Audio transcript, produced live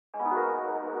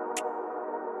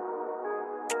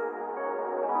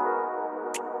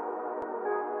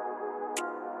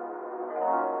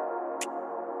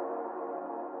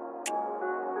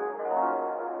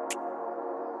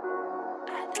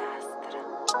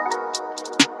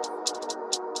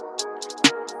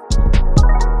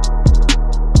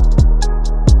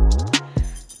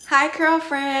Hi curl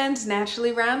friends,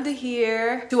 NaturallyRonda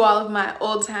here. To all of my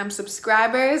old time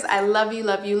subscribers, I love you,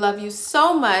 love you, love you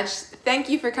so much. Thank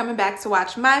you for coming back to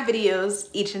watch my videos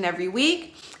each and every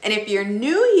week. And if you're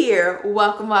new here,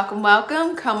 welcome, welcome,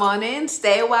 welcome. Come on in,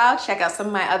 stay a while, check out some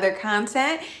of my other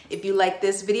content. If you like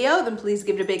this video, then please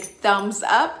give it a big thumbs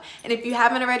up. And if you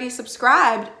haven't already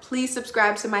subscribed, please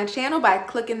subscribe to my channel by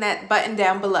clicking that button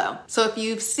down below. So if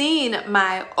you've seen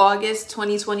my August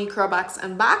 2020 curlBOX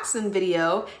unboxing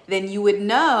video, then you would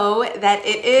know that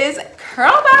it is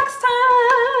curlBOX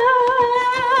time.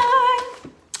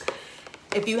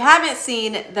 If you haven't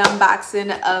seen the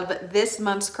unboxing of this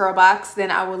month's curlBOX,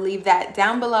 then I will leave that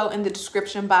down below in the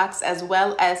description box as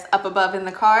well as up above in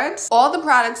the cards. All the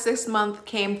products this month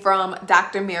came from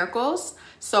Dr. Miracles.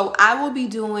 So I will be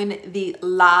doing the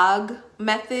log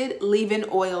method leave-in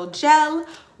oil gel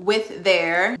with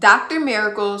their Dr.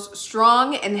 Miracles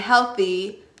Strong and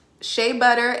Healthy Shea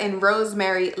Butter and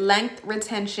Rosemary Length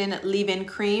Retention Leave-In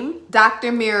Cream,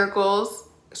 Dr. Miracles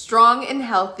Strong and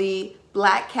Healthy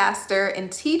Black Castor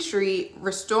and Tea Tree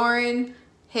Restoring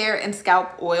Hair and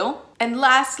Scalp Oil. And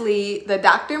lastly, the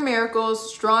Dr.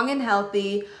 Miracles Strong and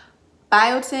Healthy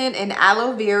Biotin and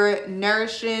Aloe Vera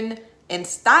Nourishing and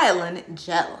Styling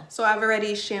Gel. So I've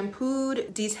already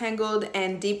shampooed, detangled,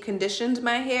 and deep conditioned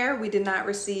my hair. We did not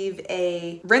receive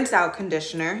a rinse out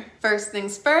conditioner. First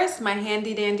things first, my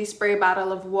handy dandy spray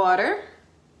bottle of water.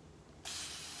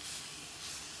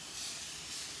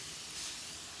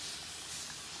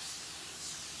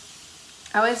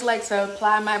 I always like to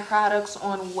apply my products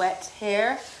on wet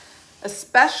hair,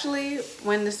 especially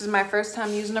when this is my first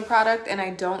time using a product and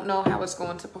I don't know how it's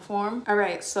going to perform. All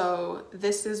right, so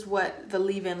this is what the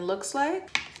leave-in looks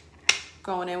like.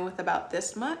 Going in with about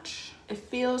this much. It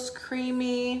feels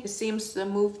creamy. It seems to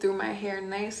move through my hair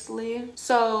nicely.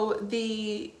 So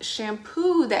the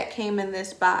shampoo that came in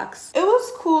this box, it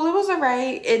was cool, it was all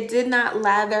right. It did not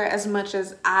lather as much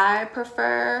as I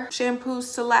prefer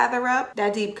shampoos to lather up.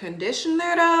 That deep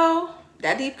conditioner though,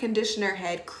 that deep conditioner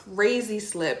had crazy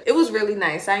slip. It was really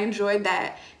nice, I enjoyed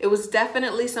that. It was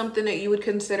definitely something that you would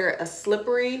consider a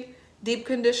slippery deep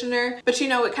conditioner, but you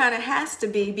know, it kind of has to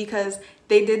be because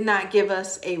they did not give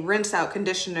us a rinse out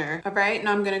conditioner. All right,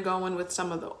 now I'm gonna go in with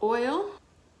some of the oil.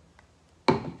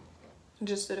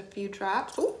 Just did a few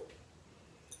drops. Ooh.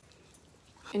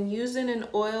 And using an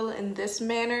oil in this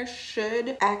manner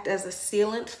should act as a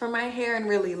sealant for my hair and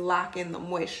really lock in the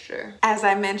moisture. As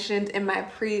I mentioned in my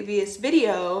previous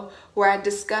video where I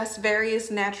discussed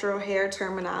various natural hair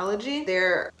terminology,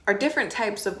 there are different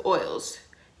types of oils.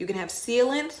 You can have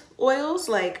sealant oils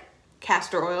like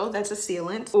castor oil, that's a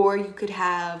sealant, or you could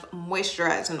have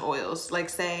moisturizing oils like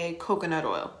say coconut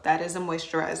oil, that is a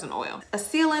moisturizing oil. A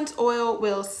sealant oil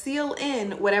will seal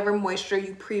in whatever moisture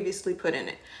you previously put in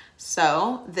it.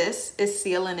 So this is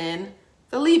sealing in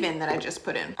the leave-in that I just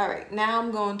put in. All right, now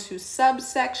I'm going to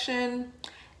subsection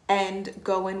and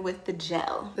go in with the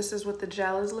gel. This is what the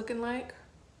gel is looking like.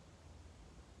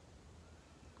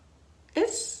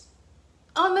 It's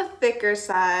on the thicker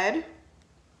side.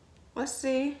 Let's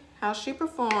see how she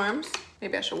performs.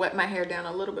 Maybe I should wet my hair down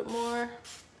a little bit more.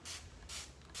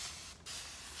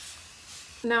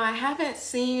 Now I haven't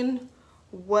seen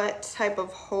what type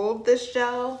of hold this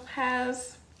gel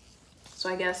has, so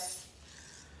I guess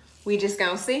we just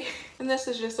gonna see. And this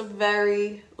is just a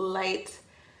very light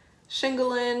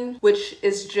shingling, which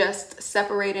is just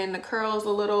separating the curls a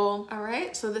little. All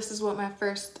right, so this is what my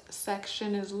first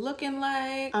section is looking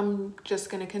like. I'm just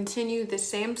gonna continue the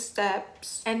same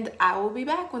steps and I will be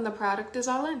back when the product is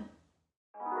all in.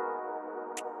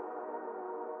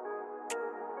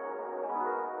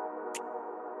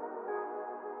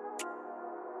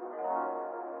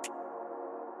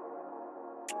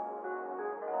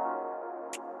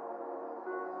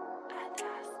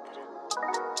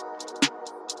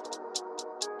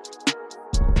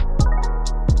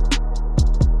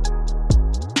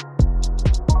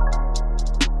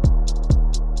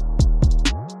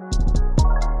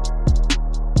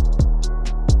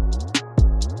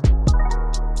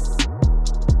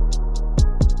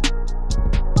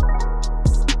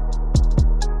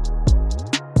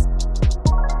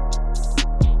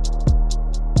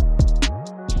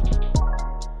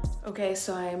 Okay,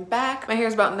 so I am back. My hair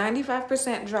is about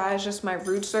 95% dry, it's just my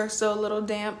roots are still a little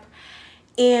damp.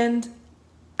 And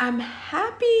I'm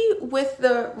happy with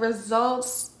the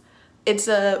results. It's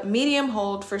a medium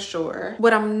hold for sure.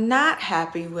 What I'm not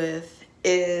happy with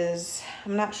is,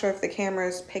 I'm not sure if the camera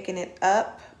is picking it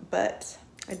up, but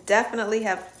I definitely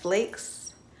have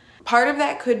flakes Part of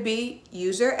that could be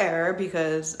user error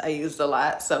because I used a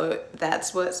lot. So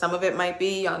that's what some of it might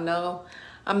be. Y'all know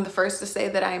I'm the first to say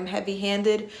that I am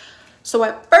heavy-handed. So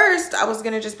at first I was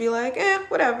gonna just be like,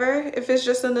 whatever. If it's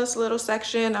just in this little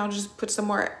section, I'll just put some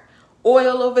more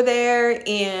oil over there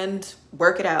and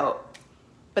work it out.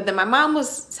 But then my mom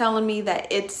was telling me that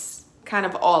it's kind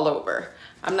of all over.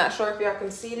 I'm not sure if y'all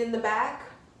can see it in the back.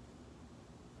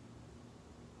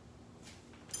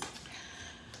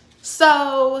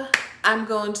 So I'm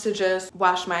going to just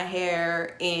wash my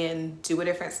hair and do a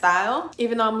different style.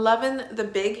 Even though I'm loving the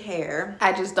big hair,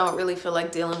 I just don't really feel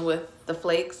like dealing with the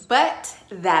flakes. But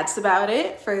that's about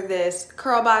it for this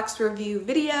curlBOX review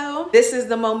video. This is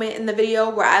the moment in the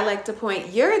video where I like to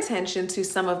point your attention to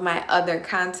some of my other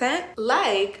content,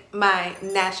 like my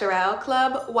Natural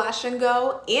Club Wash and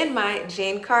Go and my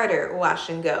Jane Carter Wash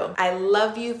and Go. I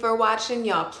love you for watching.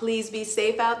 Y'all please be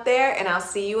safe out there, and I'll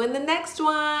see you in the next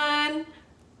one.